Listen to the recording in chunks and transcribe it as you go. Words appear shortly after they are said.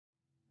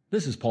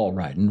This is Paul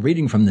Ryder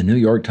reading from the New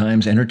York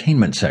Times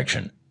Entertainment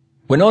section.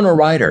 Winona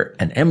Ryder,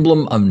 an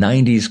emblem of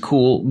 90s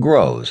cool,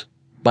 grows,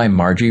 by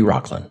Margy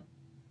Rochlin.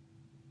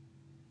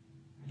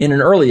 In an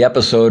early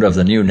episode of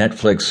the new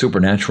Netflix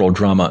supernatural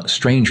drama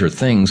Stranger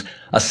Things,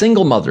 a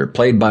single mother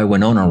played by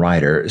Winona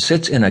Ryder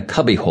sits in a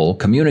cubbyhole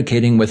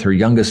communicating with her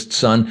youngest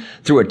son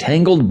through a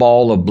tangled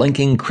ball of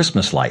blinking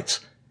Christmas lights.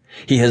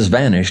 He has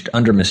vanished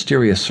under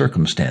mysterious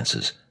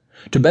circumstances.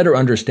 To better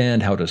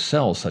understand how to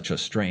sell such a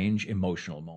strange, emotional moment,